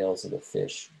scales of the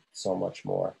fish so much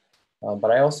more.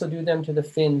 But I also do them to the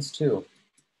fins too.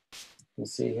 You can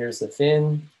see here's the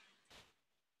fin,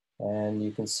 and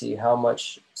you can see how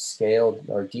much scale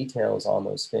or details on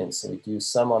those fins. So we do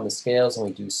some on the scales and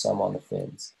we do some on the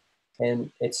fins.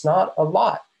 And it's not a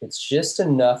lot, it's just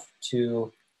enough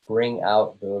to bring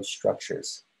out those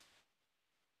structures.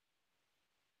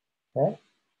 Okay?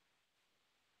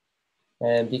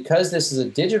 And because this is a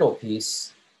digital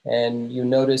piece, and you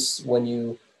notice when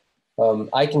you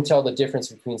I can tell the difference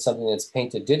between something that's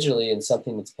painted digitally and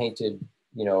something that's painted,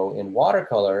 you know, in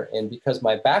watercolor. And because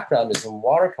my background is in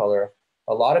watercolor,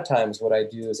 a lot of times what I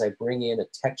do is I bring in a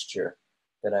texture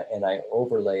and I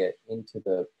overlay it into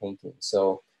the painting.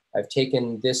 So I've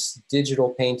taken this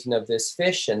digital painting of this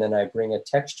fish and then I bring a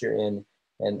texture in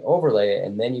and overlay it,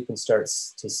 and then you can start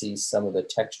to see some of the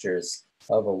textures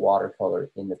of a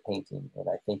watercolor in the painting. And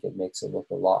I think it makes it look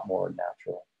a lot more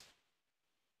natural.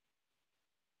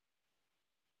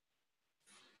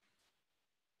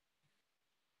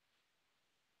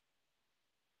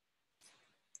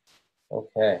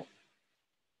 Okay,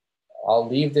 I'll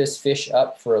leave this fish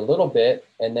up for a little bit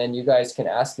and then you guys can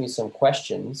ask me some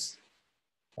questions.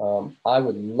 I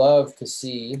would love to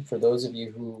see, for those of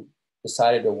you who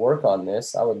decided to work on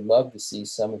this, I would love to see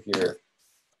some of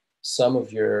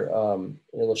your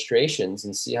illustrations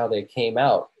and see how they came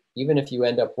out. Even if you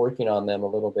end up working on them a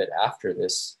little bit after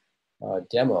this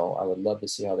demo, I would love to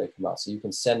see how they come out. So you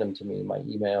can send them to me in my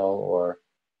email, or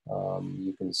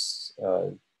you can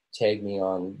tag me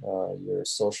on your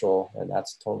social, and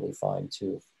that's totally fine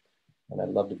too. And I'd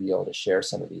love to be able to share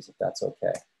some of these if that's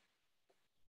okay.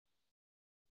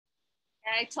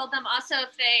 I told them also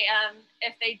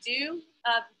if they do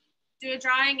a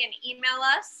drawing and email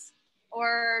us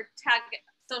or tag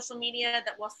social media,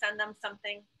 that we'll send them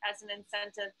something as an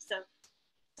incentive.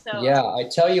 So yeah, I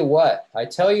tell you what,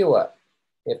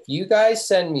 if you guys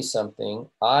send me something,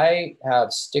 I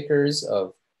have stickers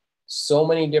of so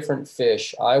many different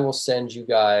fish. I will send you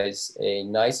guys a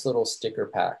nice little sticker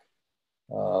pack.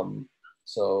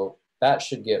 So that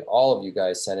should get all of you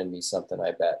guys sending me something,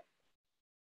 I bet.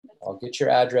 I'll get your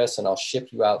address and I'll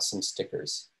ship you out some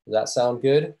stickers. Does that sound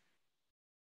good?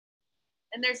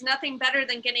 And there's nothing better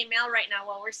than getting mail right now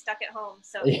while we're stuck at home.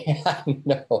 So Yeah, I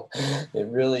know. It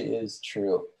really is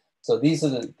true. So these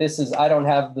are I don't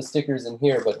have the stickers in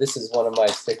here, but this is one of my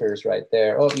stickers right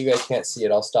there. Oh, you guys can't see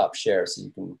it. I'll stop share so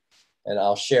you can, and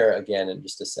I'll share again in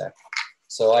just a sec.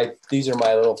 So these are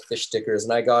my little fish stickers,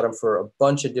 and I got them for a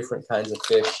bunch of different kinds of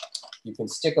fish. You can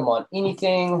stick them on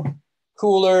anything,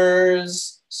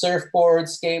 coolers,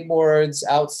 surfboards, skateboards,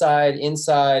 outside,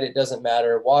 inside, it doesn't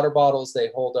matter. Water bottles, they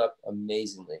hold up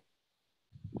amazingly.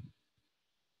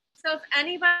 So if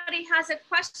anybody has a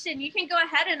question, you can go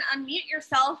ahead and unmute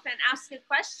yourself and ask a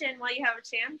question while you have a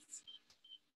chance.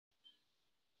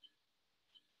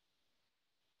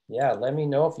 Yeah, let me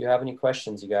know if you have any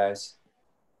questions, you guys.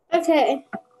 Okay.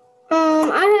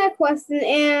 I had a question,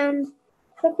 and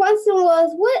the question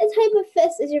was, what type of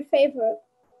fish is your favorite?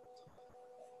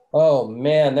 Oh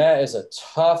man, that is a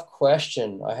tough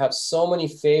question. I have so many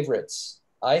favorites.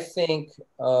 I think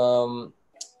one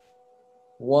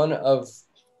of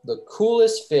the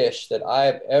coolest fish that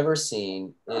I've ever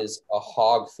seen is a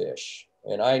hogfish.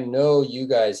 And I know you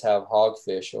guys have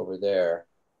hogfish over there.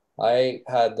 I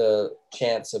had the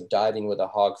chance of diving with a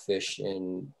hogfish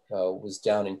was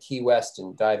down in Key West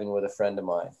and diving with a friend of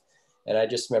mine. And I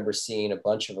just remember seeing a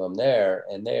bunch of them there,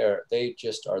 and they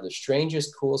just are the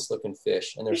strangest, coolest looking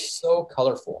fish, and they're so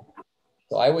colorful.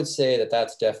 So I would say that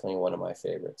that's definitely one of my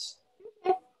favorites.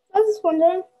 Okay. I was just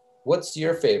wondering. What's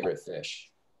your favorite fish?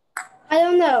 I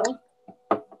don't know.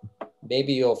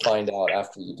 Maybe you'll find out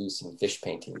after you do some fish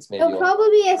paintings. Maybe It'll probably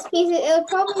be a species. It'll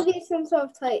probably be some sort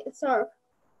of shark.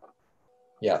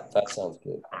 Yeah, that sounds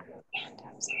good.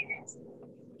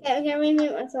 Okay, I can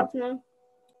remute myself now.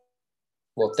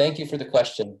 Well, thank you for the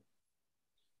question.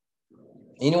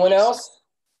 Anyone else?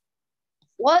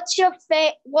 What's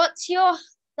the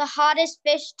hardest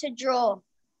fish to draw?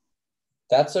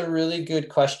 That's a really good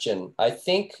question. I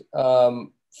think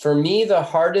for me, the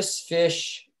hardest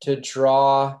fish to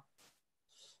draw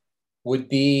would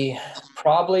be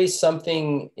probably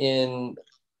something in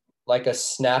like a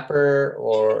snapper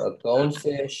or a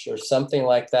bonefish or something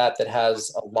like that that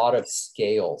has a lot of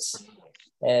scales.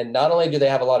 And not only do they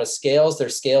have a lot of scales, their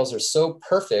scales are so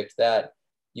perfect that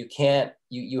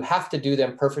you have to do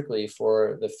them perfectly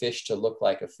for the fish to look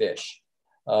like a fish.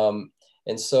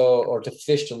 And so, or to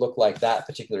fish to look like that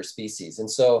particular species. And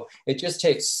so it just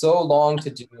takes so long to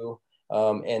do.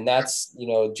 And that's,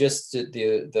 just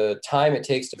the time it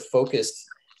takes to focus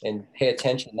and pay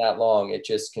attention that long, it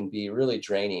just can be really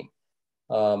draining.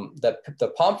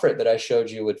 The pomfret that I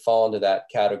showed you would fall into that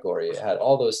category. It had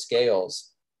all those scales.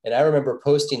 And I remember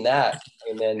posting that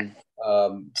and then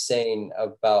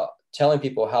telling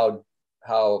people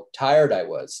how tired I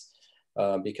was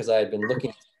because I had been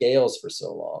looking at scales for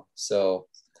so long. So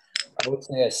I would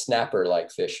say a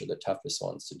snapper-like fish are the toughest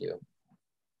ones to do.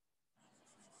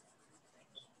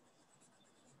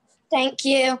 Thank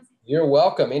you. You're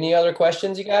welcome. Any other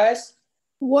questions, you guys?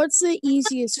 What's the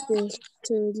easiest fish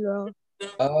to draw?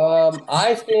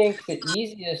 I think the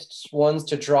easiest ones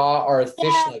to draw are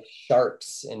fish like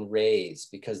sharks and rays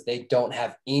because they don't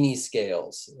have any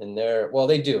scales and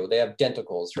they do. They have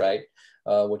denticles, right?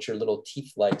 Which are little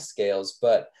teeth-like scales,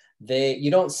 but you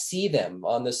don't see them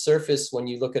on the surface. When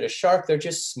you look at a shark, they're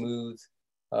just smooth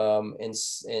and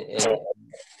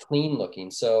clean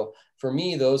looking. So for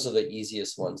me, those are the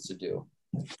easiest ones to do.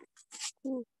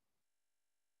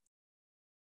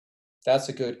 That's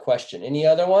a good question. Any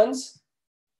other ones?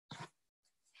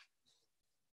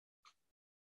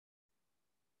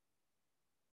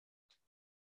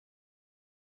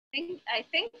 I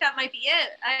think that might be it.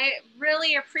 I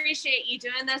really appreciate you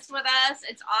doing this with us.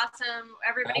 It's awesome.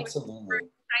 Everybody was super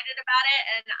excited about it,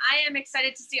 and I am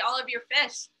excited to see all of your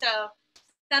fish. So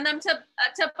send them to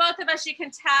both of us. You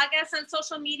can tag us on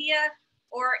social media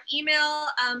or email.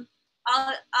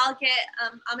 I'll get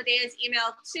Amadeo's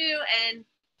email too, and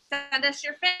send us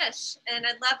your fish. And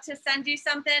I'd love to send you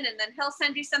something, and then he'll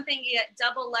send you something. You get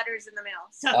double letters in the mail.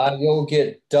 So you'll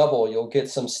get double. You'll get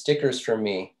some stickers from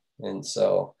me, and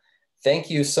so.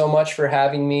 Thank you so much for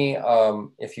having me.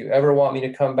 If you ever want me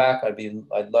to come back,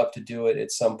 I'd love to do it at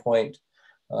some point.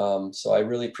 So I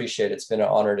really appreciate it. It's been an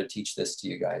honor to teach this to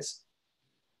you guys.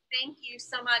 Thank you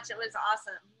so much. It was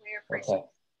awesome. We appreciate it.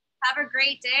 Have a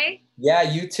great day. Yeah,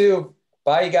 you too.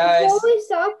 Bye, guys. Before we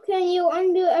stop, can you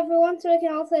undo everyone so we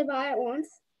can all say bye at once?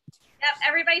 Yep,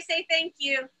 everybody say thank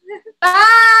you. Bye.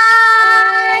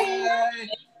 Bye. Thank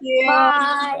you.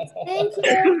 Bye. Thank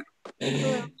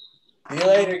you. See you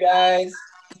later, guys.